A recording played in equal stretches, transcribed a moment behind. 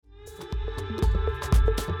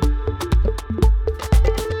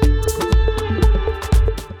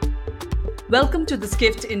Welcome to the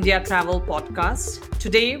Skift India Travel Podcast.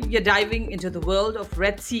 Today, we are diving into the world of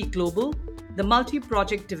Red Sea Global, the multi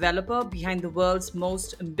project developer behind the world's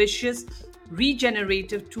most ambitious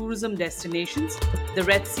regenerative tourism destinations, the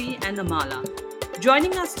Red Sea and Amala.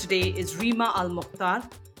 Joining us today is Reema Almokhtar,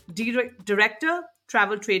 Director,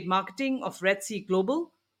 Travel Trade Marketing of Red Sea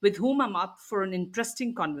Global, with whom I'm up for an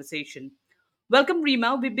interesting conversation. Welcome,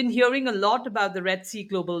 Rima. We've been hearing a lot about the Red Sea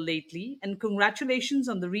Global lately, and congratulations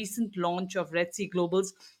on the recent launch of Red Sea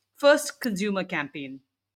Global's first consumer campaign.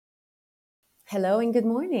 Hello and good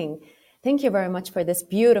morning. Thank you very much for this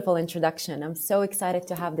beautiful introduction. I'm so excited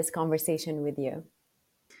to have this conversation with you.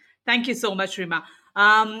 Thank you so much, Rima.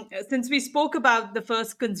 Since we spoke about the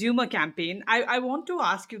first consumer campaign, I want to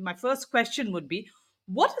ask you. My first question would be,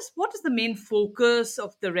 what is the main focus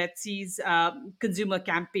of the Red Sea's consumer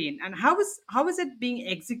campaign, and how is it being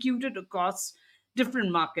executed across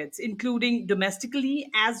different markets, including domestically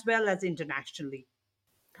as well as internationally?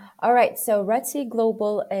 All right, so Red Sea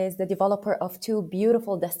Global is the developer of two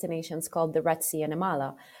beautiful destinations called the Red Sea and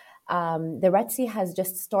Amala. The Red Sea has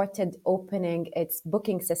just started opening its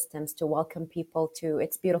booking systems to welcome people to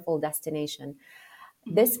its beautiful destination.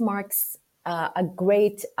 This marks a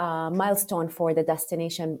great milestone for the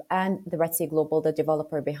destination and the Red Sea Global, the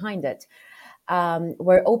developer behind it.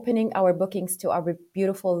 We're opening our bookings to our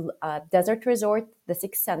beautiful desert resort, the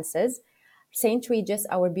Six Senses, St. Regis,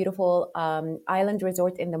 our beautiful island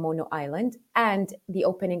resort in the Mono Island, and the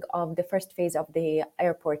opening of the first phase of the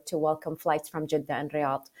airport to welcome flights from Jeddah and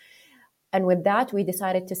Riyadh. And with that, we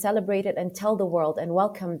decided to celebrate it and tell the world and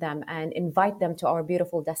welcome them and invite them to our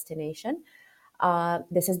beautiful destination.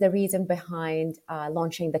 This is the reason behind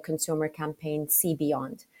launching the consumer campaign See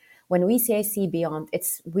Beyond. When we say See Beyond,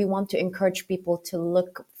 we want to encourage people to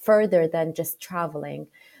look further than just traveling,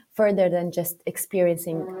 further than just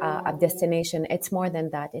experiencing a destination. It's more than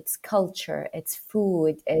that. It's culture, it's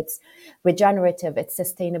food, it's regenerative, it's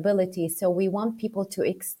sustainability. So we want people to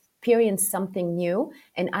experience something new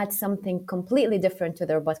and add something completely different to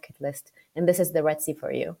their bucket list. And this is the Red Sea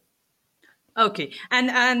for you. Okay,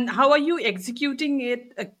 and how are you executing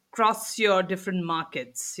it across your different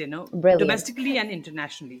markets? Brilliant. Domestically and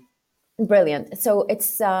internationally. Brilliant. So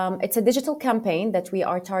it's a digital campaign that we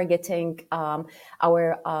are targeting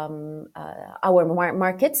our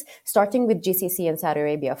markets, starting with GCC and Saudi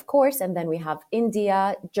Arabia, of course, and then we have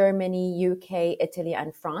India, Germany, UK, Italy,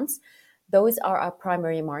 and France. Those are our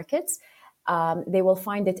primary markets. They will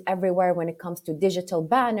find it everywhere when it comes to digital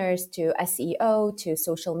banners, to SEO, to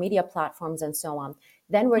social media platforms, and so on.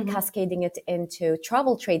 Then we're cascading it into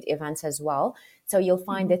travel trade events as well. So you'll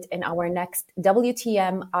find it in our next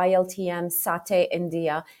WTM, ILTM, SATE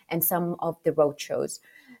India, and some of the road shows.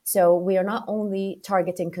 So we are not only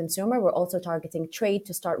targeting consumer, we're also targeting trade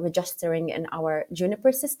to start registering in our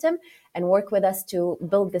Juniper system and work with us to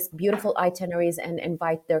build this beautiful itineraries and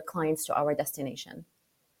invite their clients to our destination.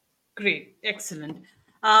 Great, excellent.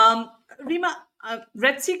 Rima,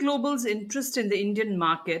 Red Sea Global's interest in the Indian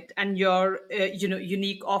market and your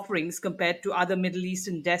unique offerings compared to other Middle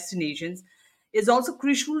Eastern destinations is also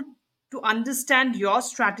crucial to understand your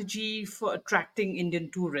strategy for attracting Indian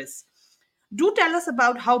tourists. Do tell us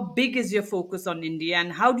about how big is your focus on India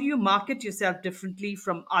and how do you market yourself differently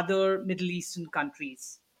from other Middle Eastern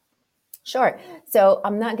countries? Sure. So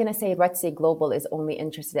I'm not going to say Red Sea Global is only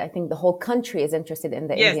interested. I think the whole country is interested in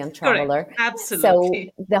the Yes, Indian correct. traveler. So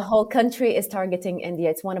Absolutely. the whole country is targeting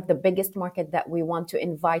India. It's one of the biggest market that we want to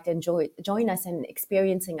invite and join us in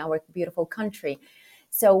experiencing our beautiful country.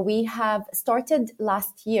 So we have started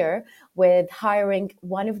last year with hiring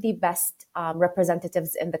one of the best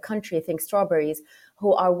representatives in the country, I think Strawberries,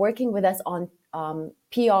 who are working with us on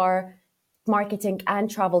PR, marketing, and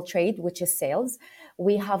travel trade, which is sales.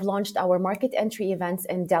 We have launched our market entry events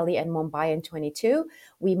in Delhi and Mumbai in 22.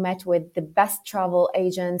 We met with the best travel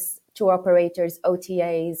agents, tour operators,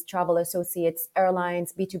 OTAs, travel associates,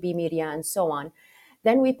 airlines, B2B media, and so on.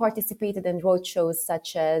 Then we participated in roadshows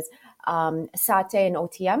such as SATE and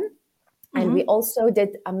OTM. And we also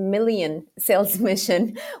did a million sales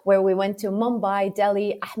mission where we went to Mumbai,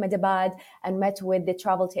 Delhi, Ahmedabad, and met with the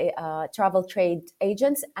travel trade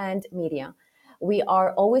agents and media. We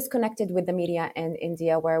are always connected with the media in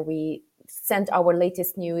India where we send our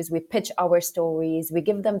latest news, we pitch our stories, we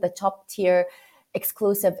give them the top tier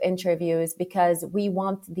exclusive interviews because we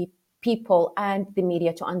want the people and the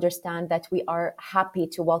media to understand that we are happy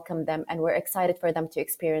to welcome them and we're excited for them to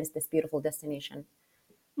experience this beautiful destination.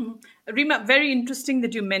 Mhm. Rima, very interesting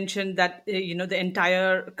that you mentioned that the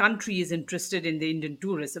entire country is interested in the Indian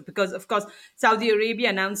tourists because, of course, Saudi Arabia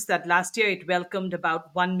announced that last year it welcomed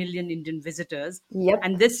about 1 million Indian visitors, Yep,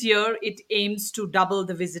 and this year it aims to double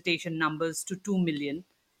the visitation numbers to 2 million,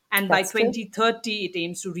 and by that's true. 2030 it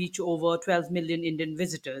aims to reach over 12 million Indian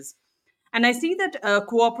visitors. And I see that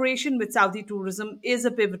cooperation with Saudi tourism is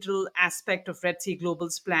a pivotal aspect of Red Sea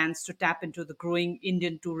Global's plans to tap into the growing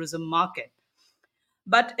Indian tourism market.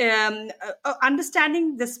 But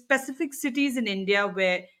understanding the specific cities in India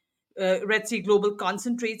where Red Sea Global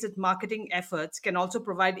concentrates its marketing efforts can also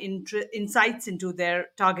provide insights into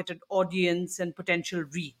their targeted audience and potential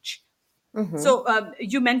reach. Hmm. So,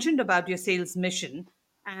 you mentioned about your sales mission.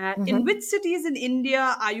 In which cities in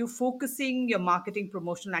India are you focusing your marketing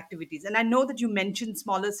promotional activities? And I know that you mentioned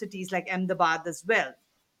smaller cities like Ahmedabad as well.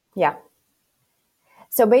 Yeah.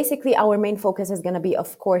 So basically, our main focus is going to be,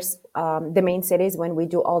 of course, the main cities when we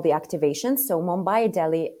do all the activations. So Mumbai,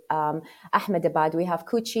 Delhi, Ahmedabad, we have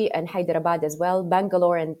Kochi and Hyderabad as well,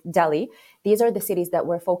 Bangalore and Delhi. These are the cities that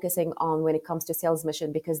we're focusing on when it comes to sales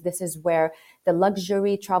mission because this is where the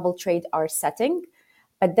luxury travel trade are setting.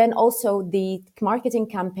 But then also the marketing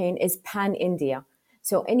campaign is pan India.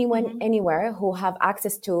 So anyone, Mhm. anywhere who have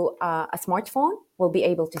access to a smartphone will be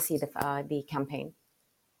able to see the campaign.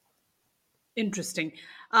 Interesting.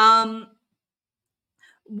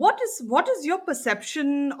 What is your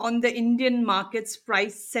perception on the Indian market's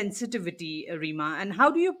price sensitivity, Rima, and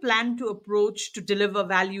how do you plan to approach to deliver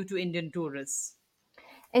value to Indian tourists?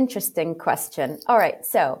 Interesting question. All right.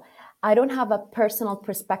 So I don't have a personal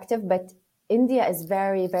perspective, but India is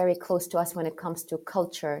very, very close to us when it comes to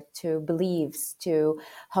culture, to beliefs, to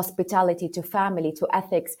hospitality, to family, to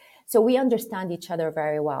ethics. So we understand each other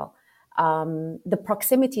very well. The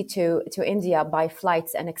proximity to India by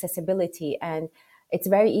flights and accessibility, and it's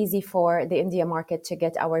very easy for the India market to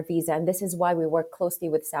get our visa. And this is why we work closely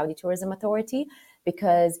with Saudi Tourism Authority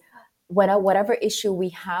because whatever issue we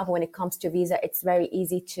have when it comes to visa, it's very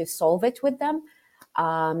easy to solve it with them.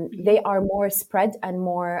 They Mhm. are more spread and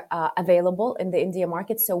more available in the India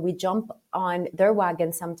market. So we jump on their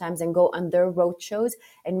wagon sometimes and go on their road shows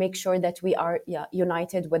and make sure that we are, yeah,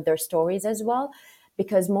 united with their stories as well.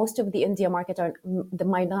 Because most of the India market they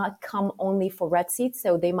might not come only for red seats,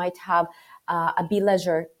 so they might have a be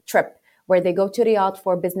leisure trip where they go to Riyadh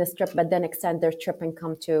for a business trip, but then extend their trip and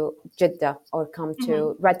come to Jeddah or come to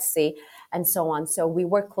Mhm. Red Sea and so on. So we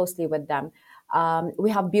work closely with them. We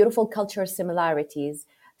have beautiful cultural similarities.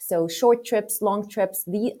 So short trips, long trips,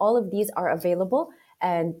 all of these are available.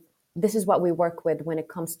 And this is what we work with when it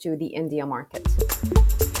comes to the India market.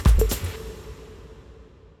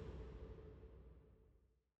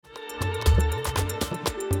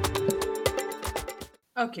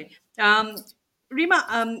 Okay.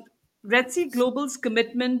 Rima, Red Sea Global's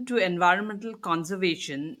commitment to environmental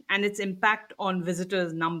conservation and its impact on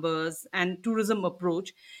visitors' numbers and tourism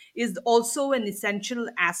approach is also an essential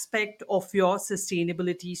aspect of your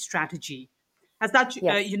sustainability strategy. As such,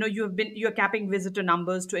 Yes, you're capping visitor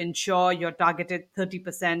numbers to ensure your targeted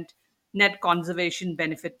 30% net conservation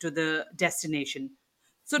benefit to the destination.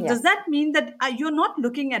 So, does yes. that mean that you're not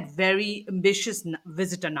looking at very ambitious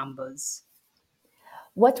visitor numbers?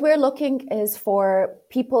 What we're looking is for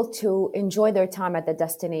people to enjoy their time at the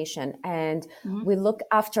destination, and we look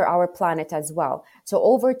after our planet as well. So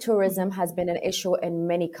over tourism Mhm. has been an issue in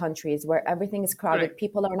many countries where everything is crowded. Correct.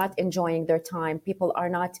 People are not enjoying their time. People are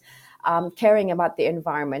not caring about the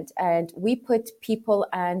environment. And we put people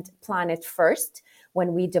and planet first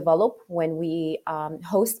when we develop, when we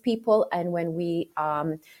host people, and when we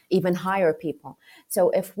even hire people. So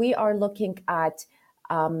if we are looking at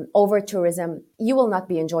over tourism, you will not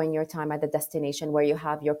be enjoying your time at the destination where you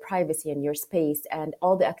have your privacy and your space and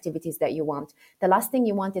all the activities that you want. The last thing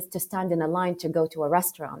you want is to stand in a line to go to a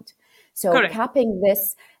restaurant. So Correct. capping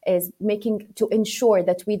this is making to ensure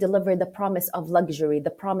that we deliver the promise of luxury,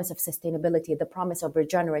 the promise of sustainability, the promise of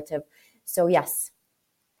regenerative. So yes,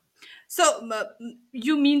 So,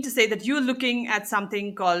 you mean to say that you're looking at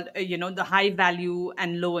something called, the high value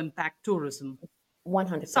and low impact tourism? Some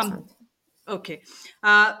 100%. Okay.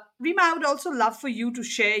 Rima, I would also love for you to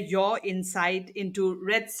share your insight into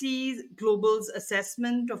Red Sea Global's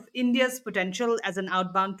assessment of India's potential as an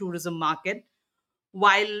outbound tourism market,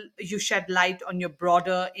 while you shed light on your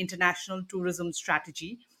broader international tourism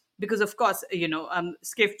strategy. Because, of course,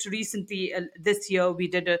 Skift recently, this year, we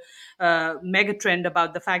did a mega trend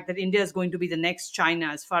about the fact that India is going to be the next China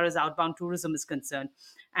as far as outbound tourism is concerned.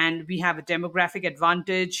 And we have a demographic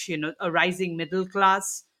advantage, a rising middle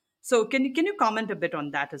class. So, can you comment a bit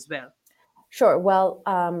on that as well? Sure. Well,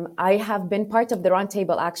 I have been part of the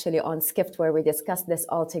roundtable actually on Skift where we discussed this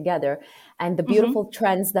all together. And the beautiful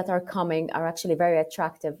trends that are coming are actually very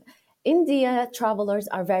attractive. India travelers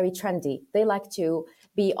are very trendy. They like to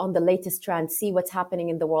be on the latest trend, see what's happening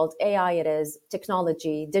in the world. AI, it is,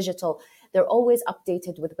 technology, digital. They're always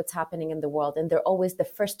updated with what's happening in the world. And they're always the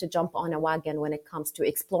first to jump on a wagon when it comes to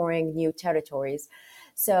exploring new territories.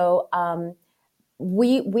 So,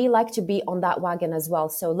 we like to be on that wagon as well.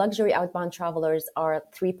 So luxury outbound travelers are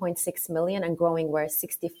 3.6 million and growing. We're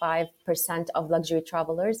 65% of luxury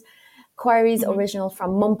travelers. Queries original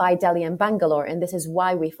from Mumbai, Delhi, and Bangalore, and this is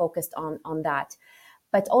why we focused on that.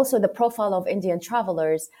 But also the profile of Indian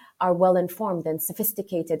travelers are well informed and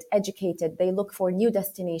sophisticated, educated. They look for new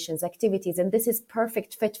destinations, activities, and this is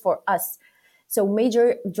perfect fit for us. So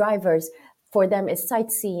major drivers for them is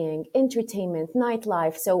sightseeing, entertainment,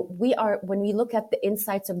 nightlife. So we are, when we look at the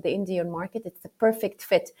insights of the Indian market, it's the perfect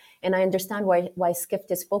fit. And I understand why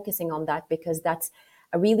Skift is focusing on that, because that's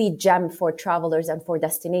a really gem for travelers and for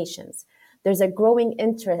destinations. There's a growing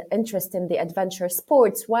interest in the adventure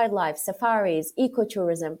sports, wildlife, safaris,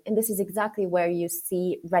 ecotourism, and this is exactly where you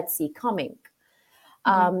see Red Sea coming.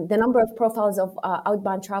 The number of profiles of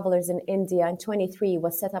outbound travelers in India in 23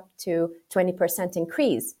 was set up to 20%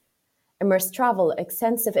 increase. Immersed travel,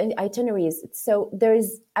 extensive itineraries. So there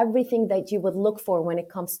is everything that you would look for when it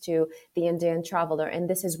comes to the Indian traveler. And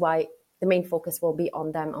this is why the main focus will be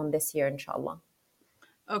on them on this year, inshallah.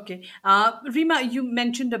 Okay. Rima, you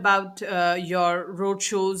mentioned about your road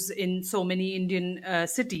shows in so many Indian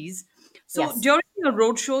cities. So Yes. during your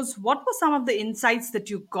road shows, what were some of the insights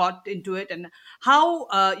that you got into it, and how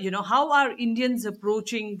how are Indians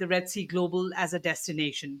approaching the Red Sea Global as a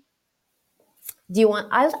destination? Do you want?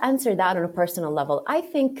 I'll answer that on a personal level. I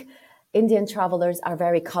think Indian travelers are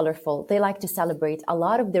very colorful. They like to celebrate. A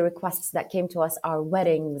lot of the requests that came to us are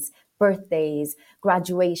weddings, birthdays,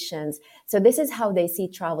 graduations. So this is how they see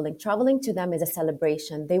traveling. Traveling to them is a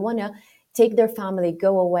celebration. They want to take their family,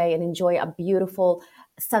 go away and enjoy a beautiful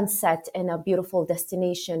sunset in a beautiful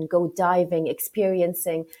destination, go diving,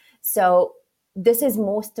 experiencing. So this is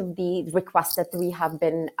most of the requests that we have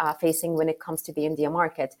been facing when it comes to the India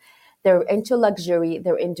market. They're into luxury,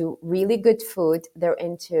 they're into really good food, they're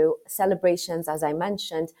into celebrations, as I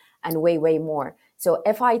mentioned, and way, way more. So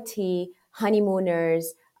FIT,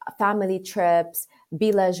 honeymooners, family trips,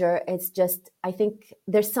 be leisure, it's just, I think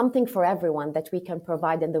there's something for everyone that we can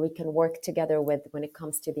provide and that we can work together with when it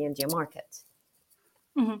comes to the India market.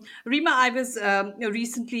 Rima, I was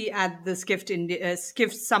recently at the Skift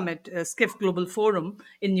Summit, Skift Global Forum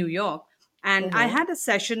in New York, and I Mm-hmm. had a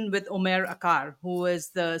session with Omer Akar, who is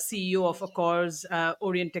the CEO of Accor's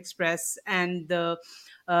Orient Express and the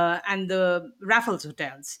Raffles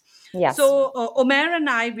hotels. Yes. So Omer and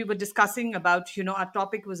I, we were discussing about, our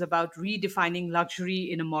topic was about redefining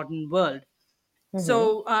luxury in a modern world. Mm-hmm.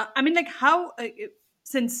 So, I mean, like how,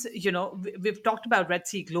 since, we've talked about Red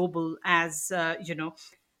Sea Global as, a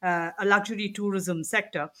luxury tourism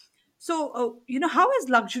sector. So, how has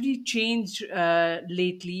luxury changed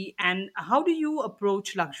lately, and how do you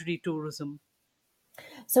approach luxury tourism?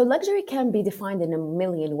 So luxury can be defined in a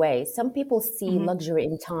million ways. Some people see luxury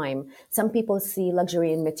in time. Some people see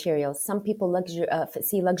luxury in materials. Some people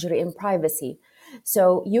see luxury in privacy.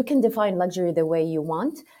 So you can define luxury the way you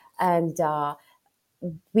want, and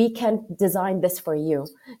we can design this for you.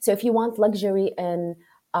 So if you want luxury in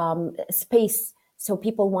space, so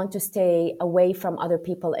people want to stay away from other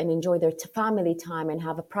people and enjoy their family time and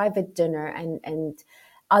have a private dinner, and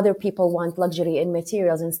other people want luxury in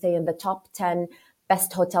materials and stay in the top 10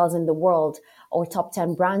 best hotels in the world or top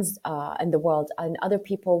 10 brands in the world. And other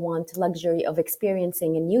people want luxury of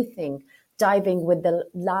experiencing a new thing, diving with the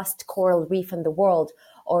last coral reef in the world,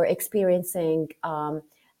 or experiencing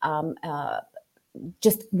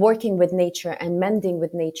just working with nature and mending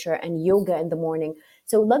with nature and yoga in the morning.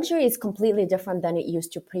 So luxury is completely different than it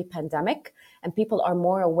used to pre-pandemic, and people are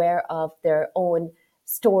more aware of their own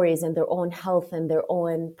stories and their own health and their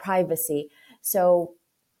own privacy. So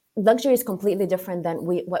luxury is completely different than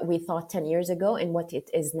what we thought 10 years ago and what it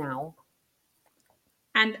is now.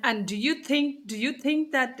 And do you think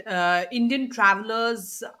that Indian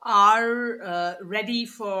travelers are ready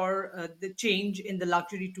for the change in the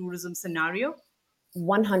luxury tourism scenario?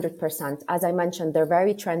 100%. As I mentioned, they're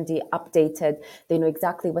very trendy, updated. They know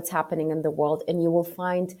exactly what's happening in the world. And you will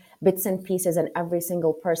find bits and pieces in every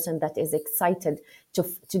single person that is excited to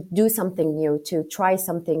do something new, to try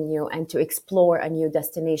something new, and to explore a new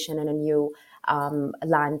destination and a new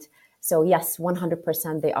land. So, yes,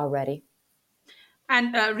 100% they are ready.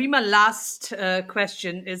 And Rima, last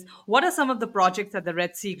question is: what are some of the projects at the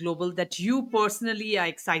Red Sea Global that you personally are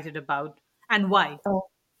excited about? and why? Oh,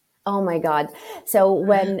 oh my God. So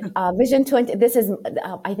when Vision 20, this is,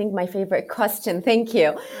 I think, my favorite question. Thank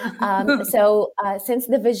you. Since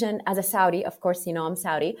the vision, as a Saudi, of course, you know, I'm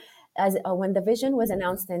Saudi, as when the vision was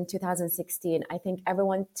announced in 2016, I think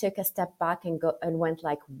everyone took a step back and went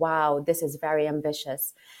like, wow, this is very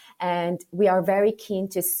ambitious. And we are very keen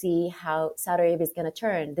to see how Saudi Arabia is going to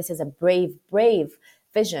turn. This is a brave, brave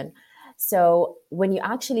vision. So when you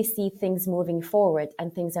actually see things moving forward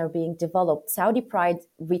and things are being developed, Saudi pride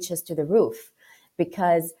reaches to the roof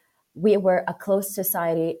because we were a closed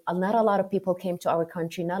society. Not a lot of people came to our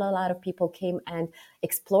country. Not a lot of people came and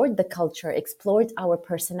explored the culture, explored our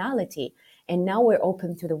personality. And now we're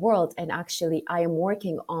open to the world. And actually, I am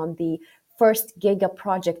working on the first giga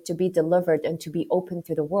project to be delivered and to be open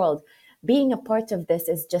to the world. Being a part of this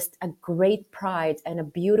is just a great pride and a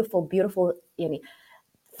beautiful, beautiful,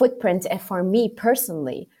 footprint for me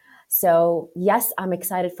personally. So yes, I'm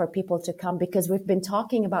excited for people to come because we've been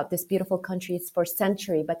talking about this beautiful countries for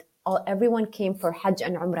century, but everyone came for Hajj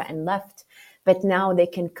and Umrah and left. But now they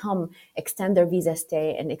can come, extend their visa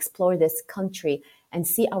stay and explore this country and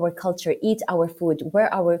see our culture, eat our food,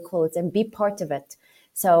 wear our clothes and be part of it.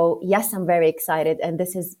 So yes, I'm very excited. And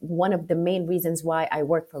this is one of the main reasons why I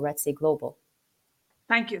work for Red Sea Global.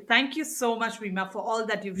 Thank you. Thank you so much, Reema, for all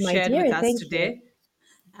that you've My shared with dear, us thank you. today.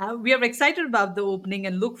 We are excited about the opening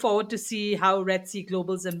and look forward to see how Red Sea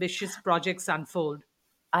Global's ambitious projects unfold.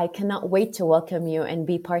 I cannot wait to welcome you and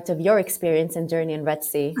be part of your experience and journey in Red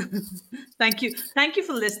Sea. Thank you. Thank you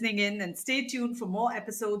for listening in and stay tuned for more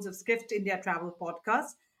episodes of Skift India Travel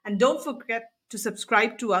Podcast. And don't forget to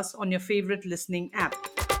subscribe to us on your favorite listening app.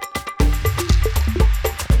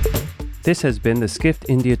 This has been the Skift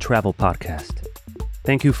India Travel Podcast.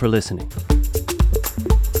 Thank you for listening.